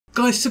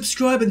Guys,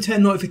 subscribe and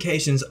turn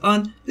notifications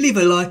on, leave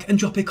a like and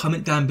drop a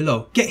comment down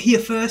below. Get here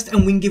first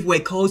and win giveaway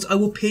codes I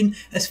will pin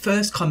as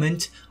first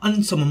comment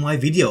on some of my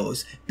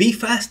videos. Be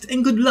fast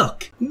and good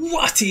luck.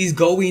 What is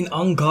going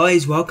on,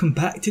 guys? Welcome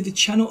back to the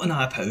channel and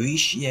I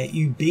appreciate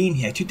you being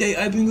here. Today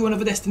I bring you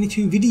another Destiny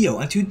 2 video,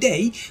 and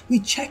today we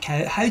check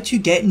out how to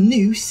get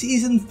new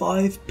Season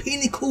 5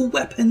 Pinnacle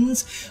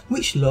weapons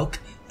which look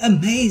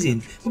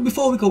amazing. But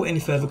before we go any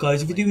further,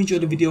 guys, if you do enjoy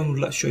the video and would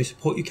like to show your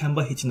support, you can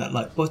by hitting that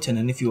like button,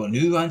 and if you are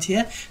new around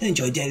here and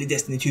enjoy daily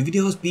Destiny 2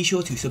 videos, be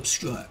sure to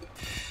subscribe.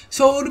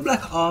 So the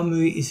Black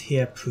Armory is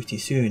here pretty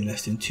soon,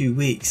 less than 2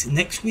 weeks.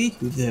 Next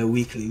week, with the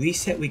weekly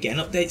reset, we get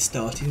an update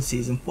starting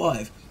Season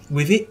 5.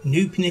 With it,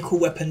 new Pinnacle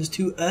weapons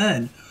to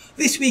earn.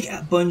 This week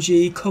at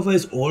Bungie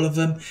covers all of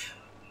them,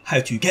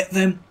 how to get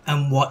them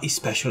and what is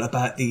special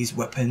about these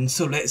weapons,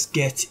 so let's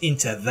get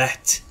into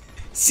that.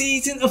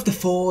 Season of the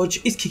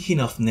Forge is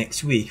kicking off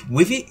next week.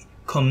 With it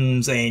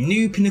comes a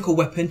new Pinnacle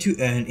weapon to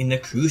earn in the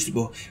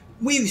Crucible.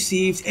 We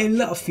received a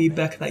lot of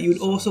feedback that you would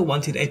also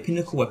wanted a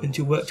Pinnacle weapon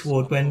to work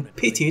toward when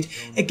pitted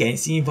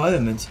against the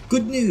environment.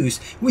 Good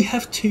news, we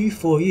have two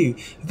for you.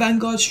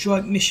 Vanguard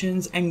Strike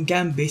missions and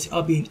Gambit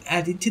are being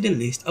added to the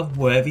list of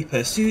worthy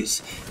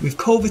pursuits, with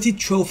coveted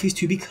trophies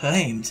to be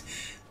claimed.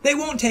 They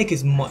won't take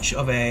as much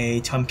of a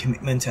time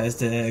commitment as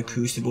the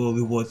Crucible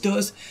reward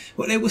does,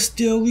 but they will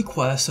still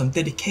require some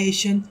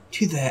dedication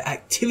to their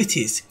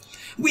activities.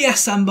 We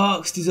asked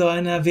Sandbox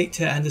designer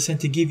Victor Anderson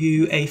to give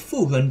you a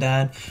full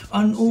rundown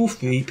on all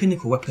three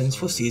Pinnacle weapons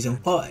for Season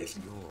 5.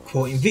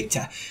 Quoting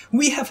Victor,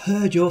 "We have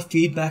heard your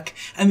feedback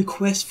and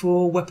requests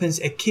for weapons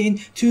akin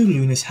to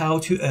Luna's Howl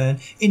to earn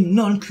in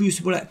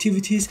non-Crucible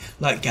activities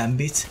like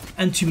Gambit,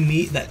 and to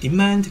meet that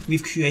demand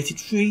we've created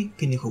 3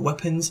 Pinnacle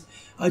weapons.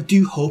 I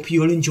do hope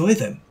you'll enjoy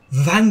them."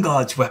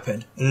 Vanguard's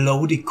weapon,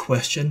 Loaded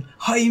Question,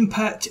 high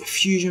impact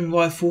fusion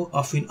rifle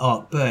offering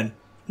arc burn.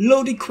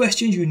 Loaded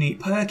Question's unique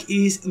perk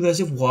is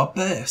Reservoir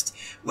Burst.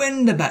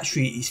 When the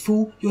battery is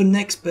full, your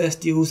next burst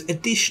deals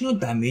additional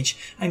damage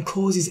and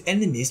causes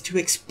enemies to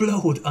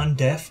explode on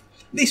death.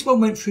 This one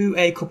went through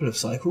a couple of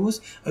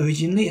cycles.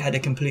 Originally it had a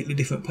completely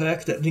different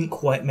perk that didn't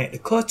quite make the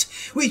cut.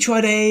 We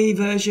tried a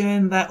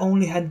version that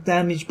only had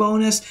damage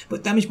bonus,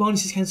 but damage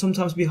bonuses can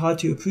sometimes be hard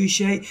to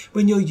appreciate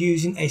when you're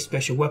using a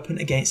special weapon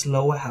against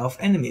lower health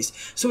enemies.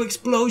 So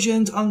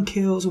explosions on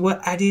kills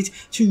were added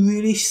to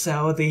really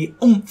sell the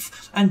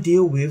oomph and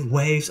deal with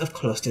waves of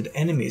clustered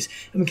enemies.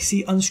 And we can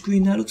see on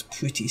screen that looks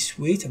pretty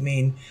sweet. I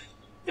mean,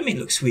 it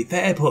looks sweet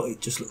there, but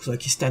it just looks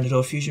like your standard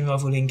old fusion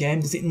rifle in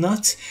game, does it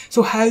not?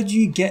 So how do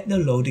you get the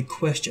Loaded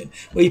Question?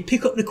 Well, you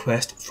pick up the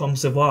quest from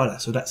Zavala,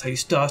 so that's how you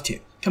start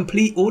it.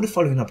 Complete all the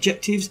following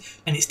objectives,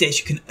 and it states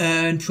you can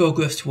earn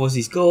progress towards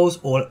these goals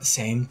all at the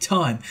same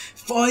time.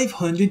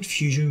 500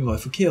 fusion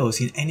rifle kills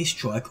in any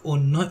strike or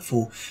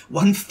nightfall,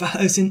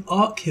 1000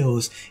 arc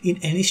kills in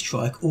any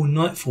strike or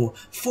nightfall,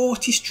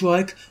 40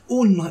 strike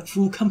or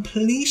nightfall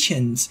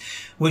completions.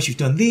 Once you've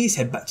done these,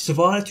 head back to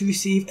Zavala to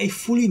receive a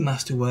fully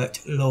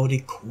masterworked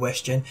Loaded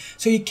Question,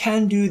 so you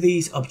can do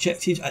these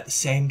objectives at the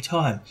same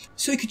time.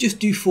 So you could just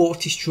do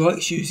 40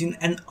 strikes using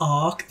an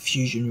arc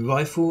fusion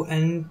rifle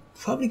and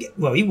probably get,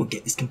 well, you will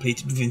get this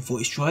completed within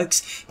 40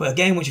 strikes, but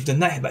again, once you've done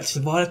that, head back to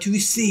Zavala to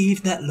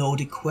receive that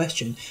Loaded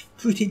Question.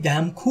 Pretty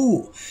damn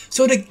cool.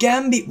 So the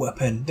Gambit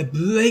weapon, the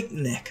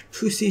Breakneck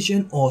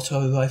Precision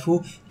Auto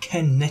Rifle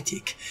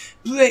Kinetic.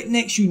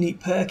 Breakneck's unique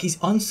perk is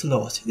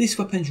Onslaught. This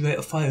weapon's rate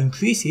of fire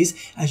increases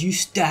as you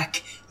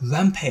stack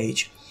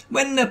Rampage.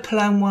 When the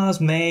plan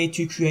was made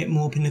to create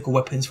more Pinnacle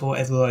weapons for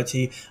a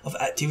variety of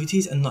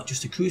activities and not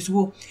just a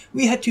Crucible,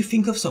 we had to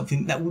think of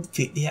something that would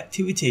fit the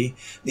activity.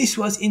 This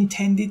was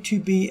intended to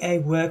be a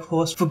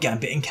workhorse for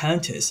Gambit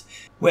encounters,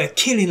 where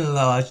killing a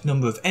large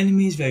number of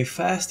enemies very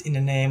fast in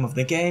the name of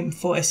the game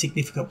for a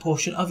significant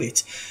portion of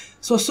it.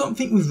 So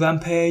something with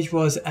Rampage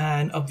was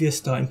an obvious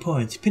starting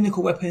point.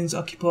 Pinnacle weapons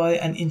occupy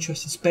an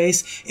interesting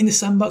space in the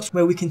sandbox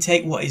where we can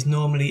take what is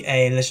normally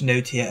a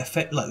legendary tier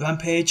effect like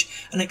Rampage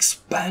and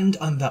expand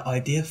on that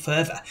idea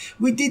further.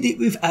 We did it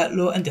with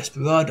Outlaw and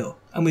Desperado,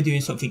 and we're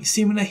doing something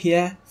similar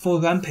here for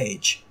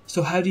Rampage.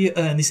 So how do you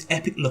earn this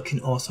epic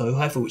looking auto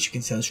rifle, which you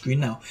can see on screen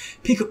now?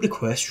 Pick up the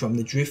quest from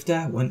the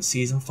Drifter once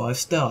Season 5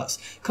 starts.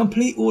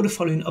 Complete all the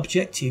following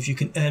objectives, you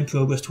can earn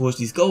progress towards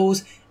these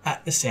goals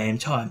at the same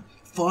time.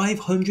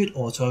 500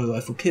 auto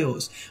rifle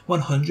kills,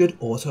 100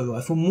 auto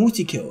rifle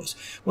multi-kills,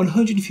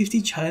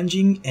 150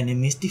 challenging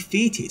enemies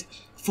defeated,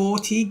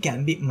 40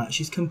 Gambit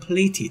matches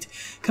completed.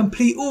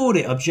 Complete all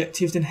the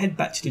objectives, then head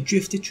back to the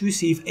Drifter to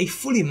receive a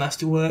fully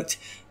masterworked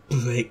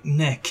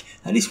Breakneck.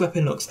 Now this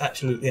weapon looks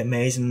absolutely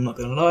amazing, I'm not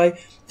going to lie.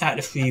 Out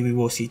of the 3 we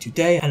will see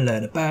today and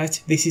learn about,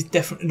 this is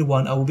definitely the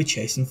one I will be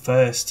chasing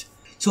first.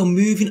 So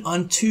moving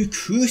on to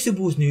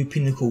Crucible's new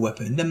pinnacle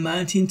weapon, the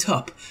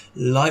Mountaintop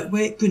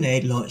Lightweight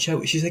Grenade Launcher,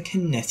 which is a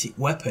kinetic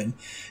weapon.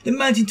 The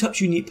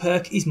Mountaintop's unique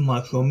perk is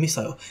Micro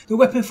Missile. The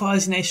weapon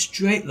fires in a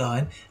straight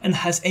line and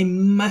has a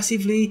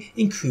massively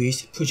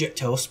increased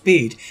projectile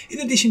speed. In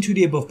addition to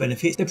the above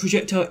benefits, the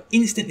projectile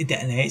instantly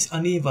detonates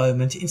on the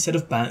environment instead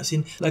of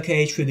bouncing like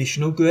a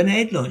traditional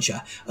grenade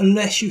launcher,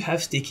 unless you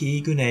have sticky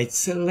grenades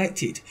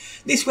selected.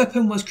 This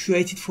weapon was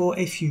created for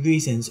a few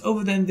reasons.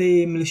 Other than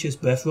the malicious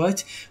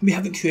birthright, we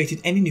haven't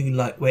created any new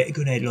lightweight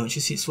grenade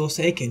launchers since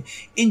Forsaken.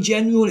 In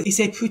general, it's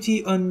a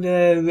pretty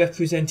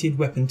underrepresented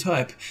weapon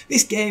type.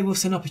 This gave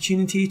us an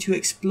opportunity to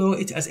explore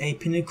it as a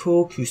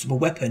pinnacle Crucible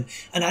weapon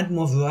and add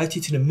more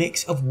variety to the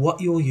mix of what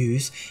you'll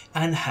use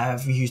and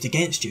have used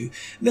against you.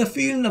 The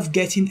feeling of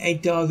getting a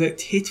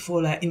direct hit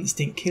for that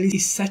instant kill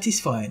is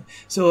satisfying,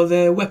 so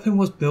the weapon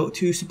was built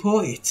to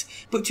support it.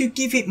 But to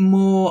give it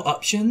more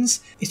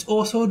options, it's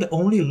also the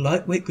only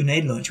lightweight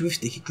grenade launcher with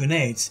sticky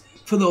grenades.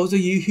 For those of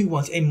you who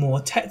want a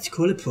more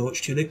tactical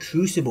approach to the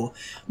Crucible,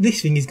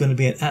 this thing is going to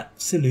be an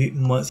absolute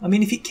monster. I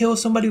mean, if it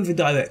kills somebody with a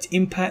direct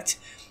impact,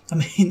 I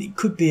mean, it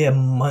could be a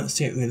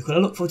monster. It really could. I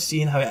look forward to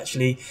seeing how it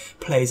actually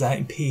plays out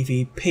in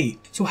PvP.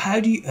 So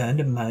how do you earn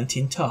the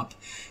Mountaintop?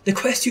 The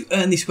quest to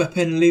earn this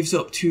weapon lives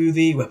up to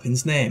the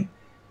weapon's name.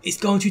 It's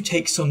going to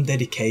take some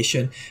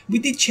dedication. We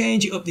did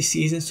change it up this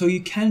season, so you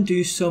can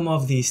do some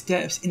of these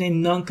steps in a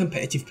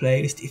non-competitive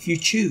playlist if you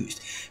choose,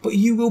 but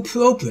you will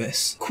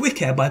progress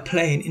quicker by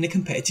playing in a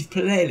competitive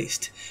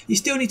playlist. You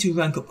still need to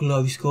rank up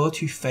glory score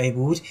to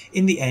Fabled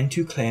in the end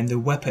to claim the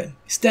weapon.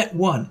 Step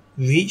 1.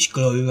 Reach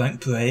glory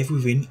rank brave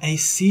within a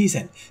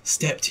season.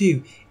 Step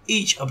 2.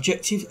 Each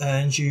objective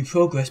earns you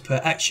progress per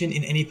action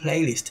in any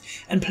playlist,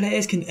 and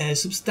players can earn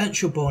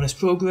substantial bonus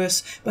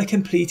progress by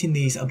completing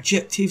these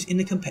objectives in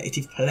the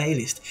competitive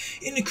playlist.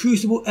 In the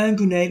Crucible, earn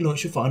Grenade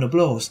Launcher Final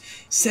Blows,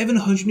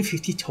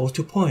 750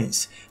 total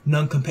points.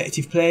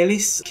 Non-competitive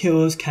playlists,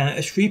 kills count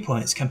as 3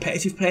 points.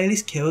 Competitive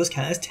playlist, kills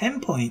count as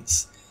 10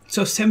 points.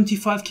 So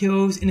 75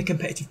 kills in a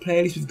competitive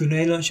playlist with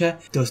Grenade Launcher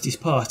does this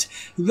part.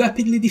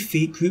 Rapidly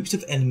defeat groups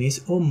of enemies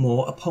or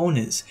more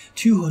opponents,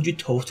 200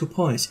 total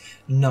points.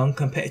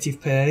 Non-competitive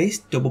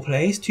playlist, double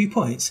plays, 2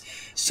 points.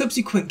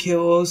 Subsequent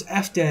kills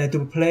after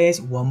double plays,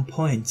 1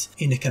 point.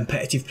 In a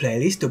competitive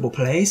playlist, double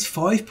plays,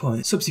 5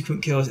 points.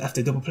 Subsequent kills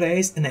after double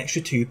plays, an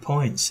extra 2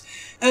 points.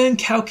 Earn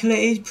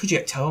calculated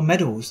projectile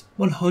medals,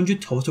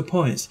 100 total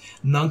points.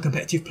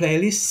 Non-competitive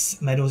playlists,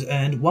 medals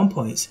earned 1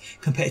 point.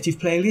 Competitive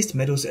playlist,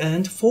 medals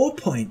earned 4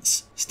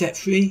 points. Step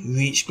 3.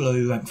 Reach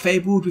glory rank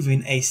Fabled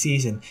within a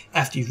season.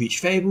 After you reach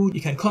Fabled,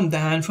 you can come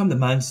down from the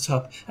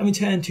mountaintop and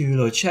return to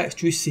Lord Shaxx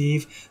to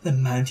receive the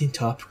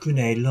Mountaintop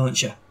Grenade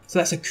Launcher. So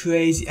that's a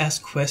crazy ass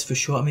quest for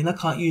sure. I mean, I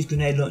can't use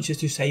grenade launchers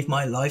to save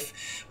my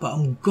life, but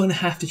I'm gonna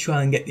have to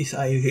try and get this.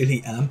 I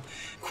really am.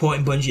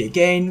 Quoting Bungie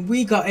again,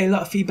 we got a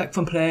lot of feedback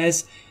from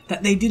players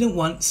that they didn't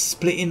want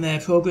splitting their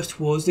progress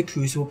towards the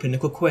Crucible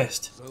Pinnacle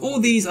quest. All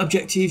these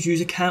objectives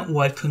use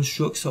account-wide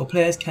constructs, so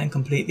players can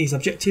complete these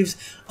objectives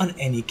on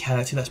any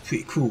character. That's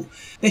pretty cool.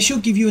 They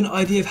should give you an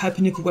idea of how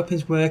Pinnacle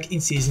weapons work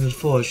in Seasonal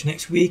Forge.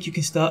 Next week you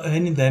can start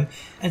earning them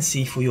and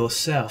see for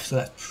yourself. So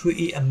that's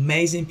pretty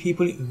amazing,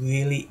 people. It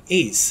really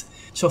is.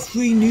 So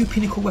 3 new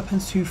Pinnacle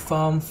weapons to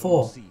farm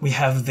for. We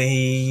have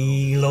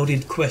the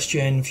Loaded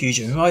Question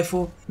Fusion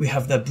Rifle, we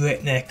have the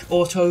Breakneck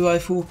Auto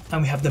Rifle,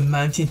 and we have the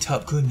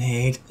Mountaintop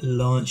Grenade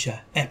Launcher.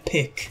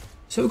 Epic.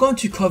 So we're going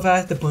to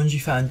cover the Bungie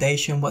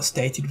Foundation, what's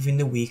stated within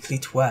the weekly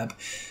TWAB.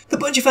 The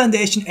Bungie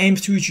Foundation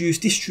aims to reduce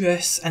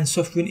distress and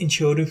suffering in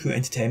children through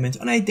entertainment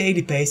on a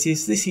daily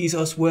basis. This sees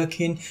us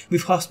working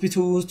with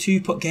hospitals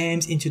to put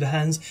games into the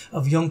hands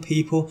of young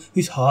people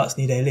whose hearts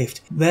need a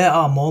lift. There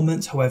are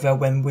moments, however,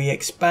 when we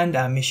expand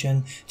our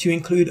mission to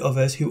include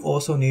others who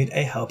also need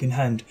a helping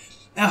hand.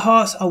 Our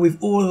hearts are with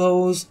all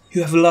those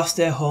who have lost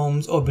their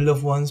homes or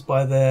beloved ones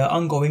by the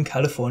ongoing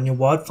California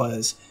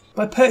wildfires.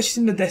 By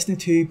purchasing the Destiny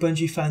 2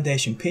 Bungie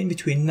Foundation pin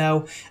between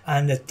now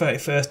and the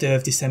 31st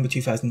of December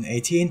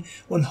 2018,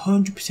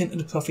 100% of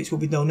the profits will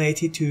be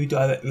donated to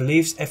Direct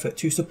Relief's effort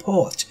to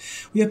support.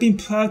 We have been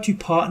proud to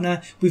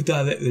partner with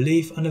Direct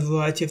Relief on a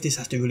variety of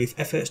disaster relief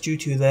efforts due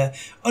to their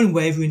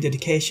unwavering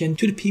dedication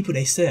to the people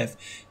they serve.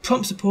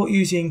 Prompt support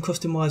using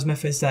customized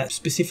methods that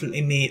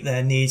specifically meet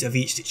the needs of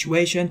each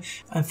situation,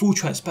 and full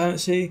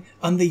transparency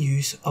on the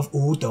use of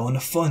all donor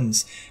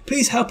funds.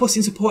 Please help us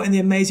in supporting the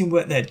amazing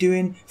work they're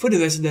doing for the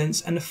residents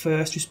and the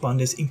first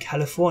responders in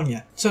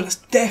California. So that's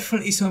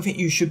definitely something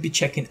you should be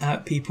checking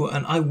out, people,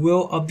 and I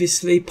will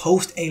obviously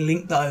post a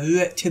link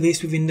direct to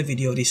this within the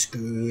video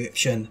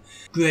description.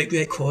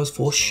 Great cause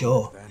for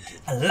sure.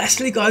 And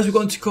lastly, guys, we're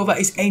going to cover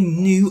is a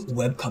new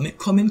webcomic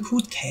coming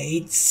called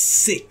Cade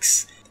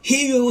 6.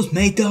 Heroes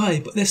may die,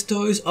 but their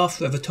stories are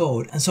forever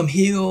told, and some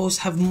heroes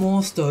have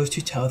more stories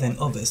to tell than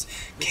others.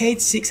 Cade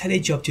 6 had a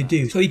job to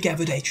do, so he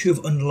gathered a crew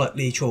of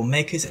unlikely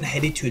troublemakers and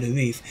headed to the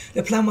reef.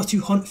 The plan was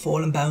to hunt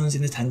fallen barons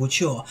in the Tangled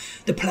Shore.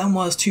 The plan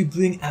was to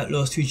bring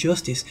outlaws to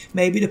justice.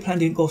 Maybe the plan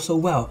didn't go so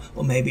well,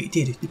 or maybe it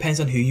did, depends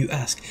on who you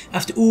ask.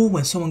 After all,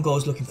 when someone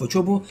goes looking for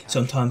trouble,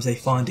 sometimes they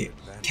find it.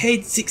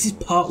 Cade 6's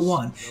part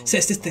 1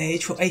 sets the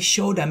stage for a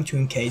showdown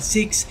between Cade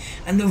 6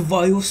 and the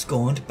vile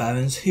scorned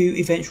barons who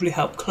eventually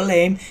helped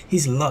claim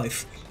his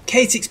life.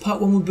 Cade 6 part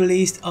 1 will be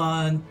released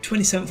on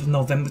 27th of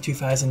November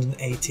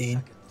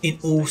 2018 in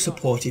all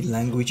supported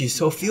languages,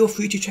 so feel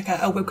free to check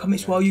out our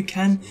webcomics while you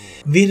can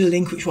via the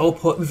link which I'll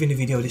put within the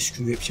video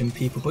description,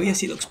 people. But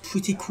yes, it looks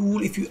pretty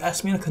cool if you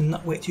ask me, and I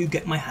cannot wait to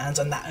get my hands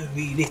on that and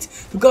read it.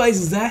 But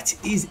guys, that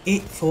is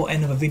it for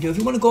another video. If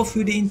you want to go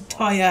through the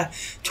entire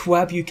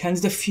TWAB, you can.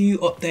 There's a few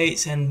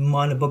updates and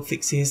minor bug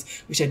fixes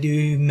which I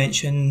do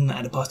mention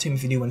at the bottom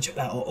if you do want to check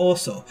that out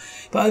also.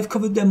 But I've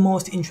covered the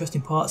most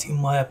interesting parts in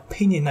my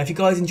opinion. Now if you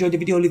guys enjoyed the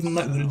video, leave a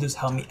like, it really does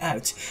help me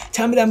out.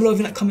 Tell me down below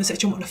in that comment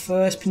section what the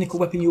first pinnacle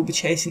weapon you'll be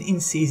chasing in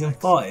season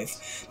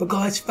 5. But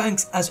guys,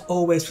 thanks as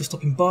always for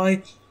stopping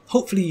by.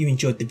 Hopefully you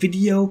enjoyed the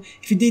video.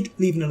 If you did,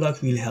 leaving a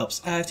like really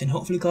helps out, and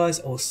hopefully guys,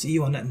 I'll see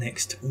you on that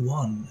next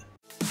one.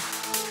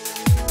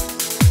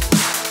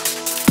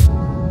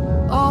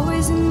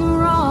 Always in the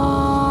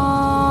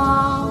wrong,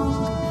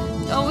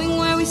 going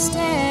where we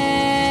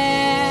stand.